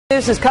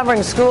News is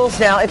covering schools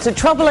now. It's a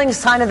troubling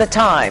sign of the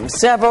times.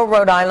 Several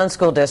Rhode Island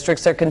school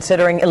districts are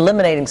considering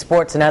eliminating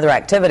sports and other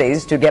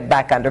activities to get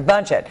back under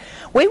budget.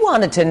 We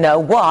wanted to know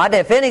what,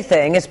 if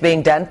anything, is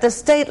being done at the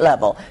state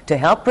level to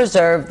help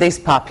preserve these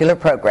popular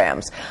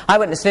programs.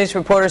 Eyewitness News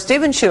reporter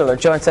Stephen Schuler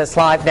joins us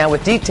live now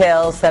with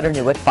details that are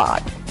new at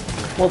 5.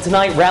 Well,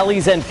 tonight,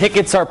 rallies and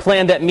pickets are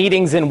planned at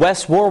meetings in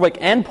West Warwick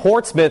and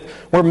Portsmouth,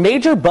 where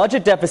major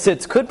budget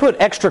deficits could put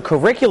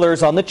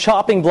extracurriculars on the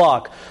chopping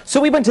block. So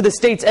we went to the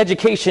state's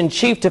education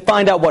chief to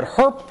find out what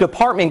her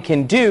department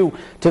can do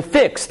to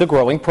fix the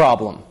growing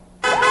problem.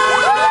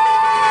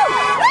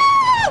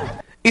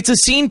 It's a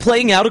scene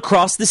playing out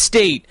across the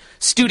state.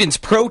 Students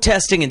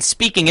protesting and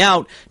speaking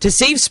out to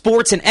save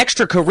sports and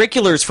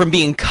extracurriculars from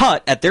being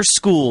cut at their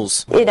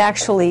schools. It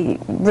actually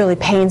really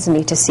pains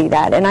me to see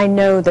that, and I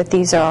know that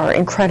these are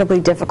incredibly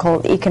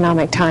difficult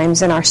economic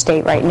times in our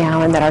state right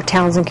now, and that our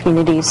towns and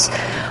communities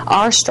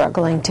are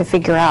struggling to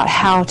figure out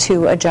how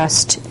to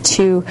adjust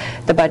to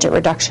the budget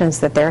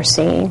reductions that they're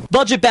seeing.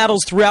 Budget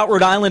battles throughout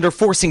Rhode Island are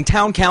forcing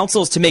town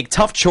councils to make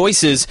tough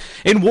choices.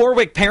 In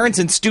Warwick, parents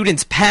and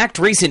students packed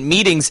recent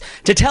meetings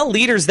to tell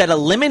leaders that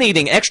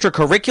eliminating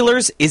extracurriculars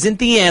isn't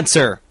the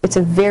answer. It's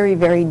a very,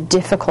 very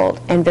difficult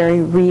and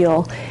very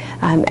real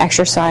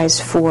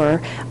exercise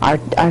for our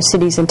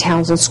cities and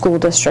towns and school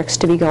districts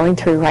to be going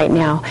through right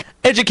now.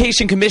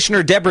 Education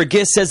Commissioner Deborah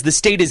Giss says the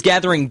state is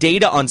gathering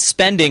data on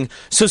spending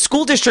so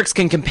school districts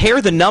can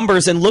compare the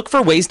numbers and look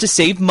for ways to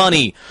save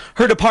money.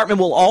 Her department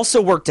will also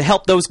work to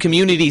help those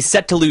communities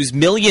set to lose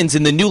millions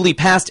in the newly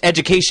passed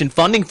education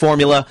funding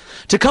formula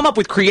to come up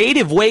with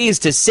creative ways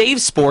to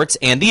save sports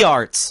and the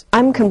arts.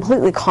 I'm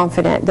completely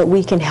confident that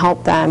we can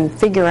help them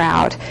figure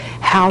out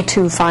how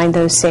to find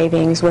those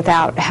savings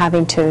without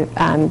having to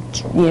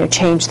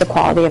change the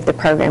quality of the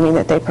programming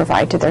that they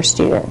provide to their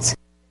students.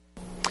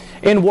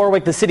 In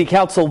Warwick, the City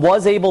Council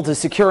was able to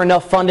secure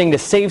enough funding to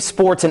save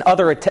sports and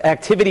other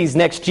activities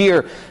next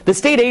year. The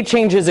state aid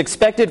changes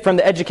expected from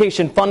the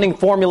education funding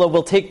formula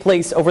will take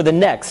place over the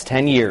next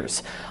 10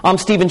 years. I'm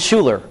Stephen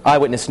Schuler,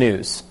 Eyewitness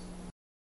News.